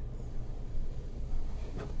it.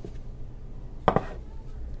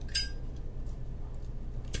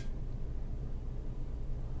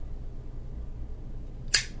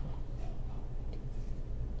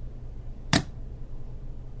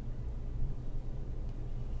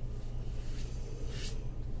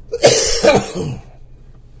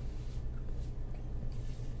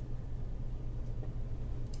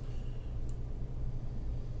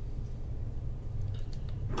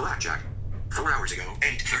 Blackjack. 4 hours ago,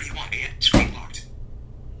 8:31 a.m. Screen locked.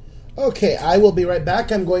 Okay, I will be right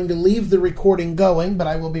back. I'm going to leave the recording going, but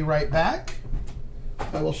I will be right back.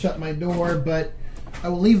 I will shut my door, but I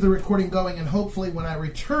will leave the recording going, and hopefully when I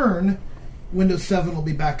return, Windows 7 will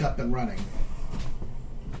be back up and running.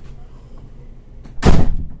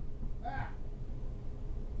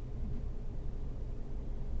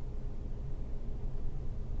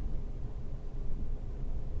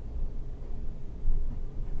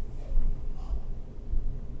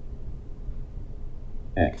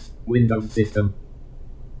 X. Windows System.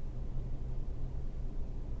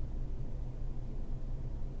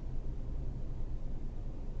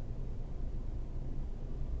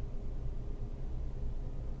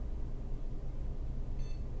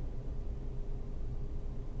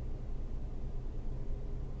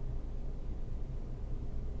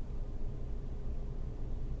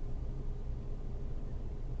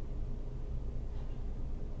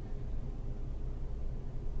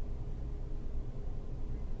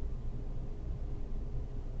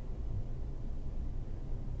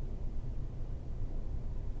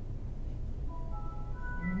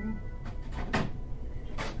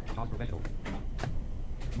 Pause professional.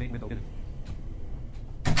 Main window hidden.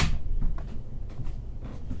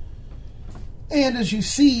 And as you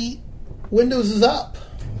see, Windows is up.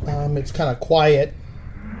 It's kind of quiet.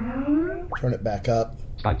 Turn it back up.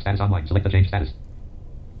 Skype status online. Select the change status.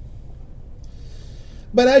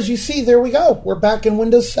 But as you see, there we go. We're back in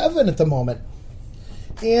Windows 7 at the moment.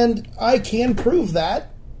 And I can prove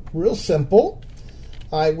that. Real simple.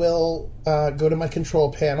 I will go to my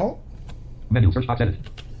control panel. Menu. Search box edit.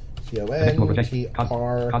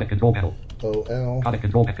 C-O-N-T-R-O-L. Codec control panel. Codec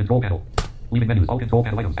control panel. Leaving menus. All control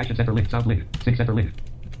panel items. Action center link. Sound link. Sync center link.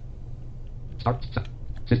 Start.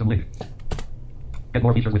 System link. Get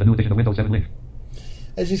more features with a new edition of Windows 7 link.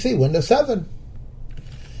 As you see, Windows 7.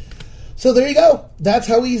 So there you go. That's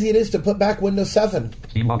how easy it is to put back Windows 7.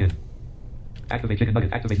 Steam login. Activate Chicken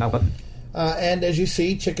Nugget. Activate now button. And as you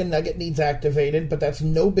see, Chicken Nugget needs activated, but that's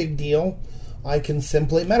no big deal. I can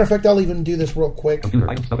simply... Matter of fact, I'll even do this real quick. Computer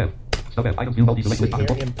items. Stub F. Stub F. Items view multi-select list. See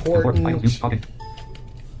here, important. Items view talking.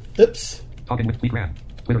 Oops. Talking with Tweet Gram.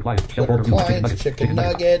 Twitter client. Shell Twitter folder view. clients, Chicken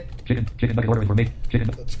Nugget. Chicken Nugget order information.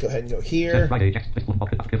 Chicken. Let's go ahead and go here. Friday. If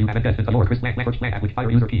you have a test, Lord Chris Black which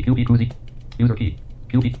fire user key. QP Koozie. User key.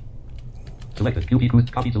 QP. Selected. QP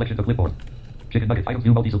Koozie. Copy selections of clipboard. Chicken Nugget. Items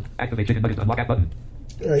view multi. Activate Chicken Nugget. Unlock app button.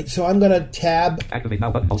 All right, so I'm going to tab Activate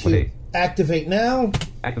now button. Alt to A. activate now.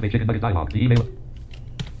 Activate Chicken Nugget dialog. The email.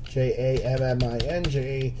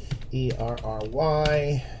 JAMMINGERRY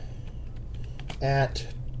at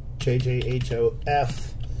jjhof.com.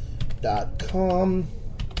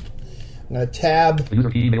 I'm going to tab. The user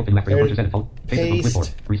key email thing left for your purchase edit. Paste Paste. clipboard.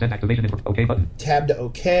 Resend activation info. OK button. Tab to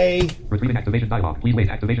OK. Retrieving activation dialog. Please wait.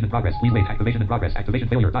 Activation in progress. Please wait. Activation in progress. Activation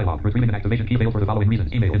failure dialog. Retrieving an activation key failed for the following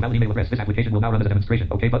reasons. Email. Invalid email address. This application will now run as a demonstration.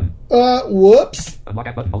 OK button. Whoops. Unlock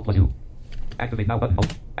app button. Alt plus U. Activate now button.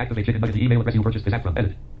 Alt. Activate Chicken Nugget. The email address you purchased this app from.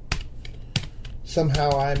 Edit.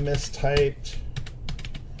 Somehow I mistyped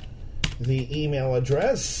the email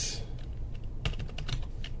address.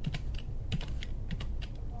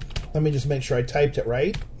 Let me just make sure I typed it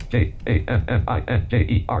right.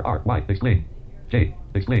 JAMMINGERRY. Explain.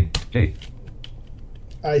 Explain.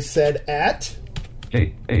 I said at.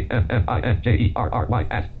 JAMMINGERRY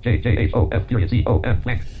at JJHOF.com.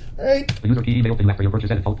 Blank. All right. The user key email thing left for your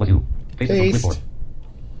purchase edit. Alt plus U. Paste. Clipboard.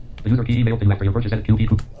 The user key email thing left for your purchase edit.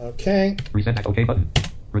 QP. Okay. Resend act. OK button.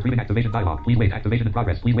 Retrieving activation dialog. Please wait. Activation in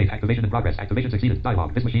progress. Please wait. Activation in progress. Activation succeeded.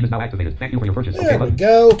 Dialog. This machine is now activated. Thank you for your purchase. There OK we button.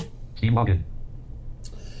 go. Steam login.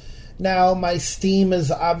 Now, my Steam is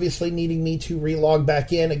obviously needing me to relog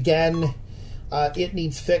back in again. It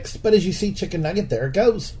needs fixed. But as you see, Chicken Nugget, there it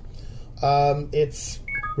goes. It's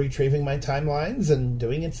retrieving my timelines and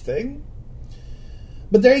doing its thing.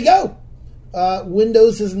 But there you go.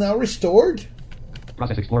 Windows is now restored.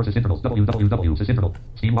 Process Explorer sysinternals. www. Sysinternal.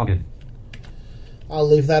 Steam login. I'll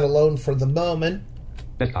leave that alone for the moment.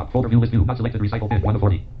 Desktop. Folder view list view. Not selected. Recycle bin. 1 of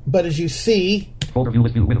 40. But as you see, Folder view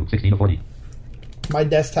list view. Window. 16 of 40. my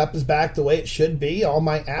desktop is back the way it should be. All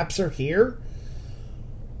my apps are here.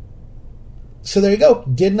 So there you go.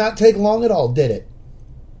 Did not take long at all, did it?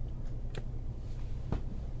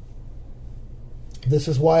 This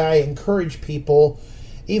is why I encourage people,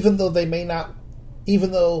 even though they may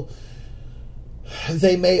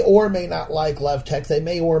or may not like LevTech, they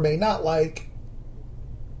may or may not like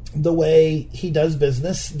the way he does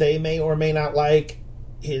business, they may or may not like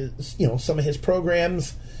his, some of his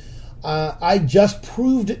programs. I just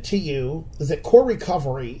proved it to you that Core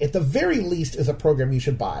Recovery, at the very least, is a program you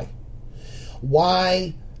should buy.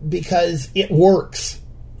 Why? Because it works.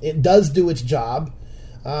 It does do its job.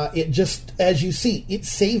 It just, as you see, it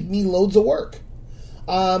saved me loads of work.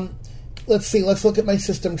 Let's see. Let's look at my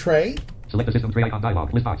system tray. Select the system tray icon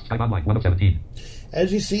dialog. List box. Type online. 1 of 17.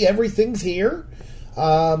 As you see, everything's here.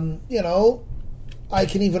 I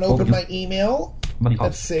can even open my email. Money Talks.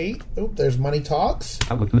 Let's see. Oop, there's Money Talks.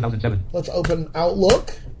 Outlook 2007. Let's open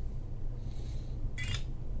Outlook.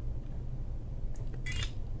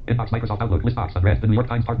 Inbox Microsoft Outlook. List box. Unread. The New York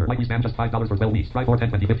Times partner. Likely spam just $5 for 12 weeks. Try 4 10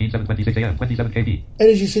 20 15 7 26 a.m. 27 KB. And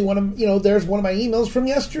as you see, there's one of my emails from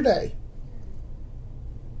yesterday.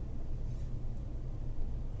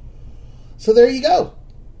 So there you go.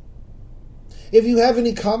 If you have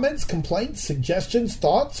any comments, complaints, suggestions,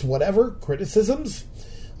 thoughts, whatever, criticisms,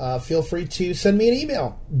 feel free to send me an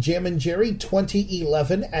email,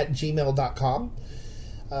 jamminjerry2011@gmail.com.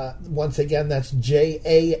 Once again, that's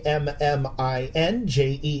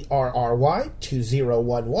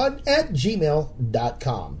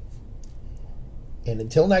JAMMINJERRY2011@gmail.com. And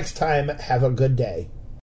until next time, have a good day.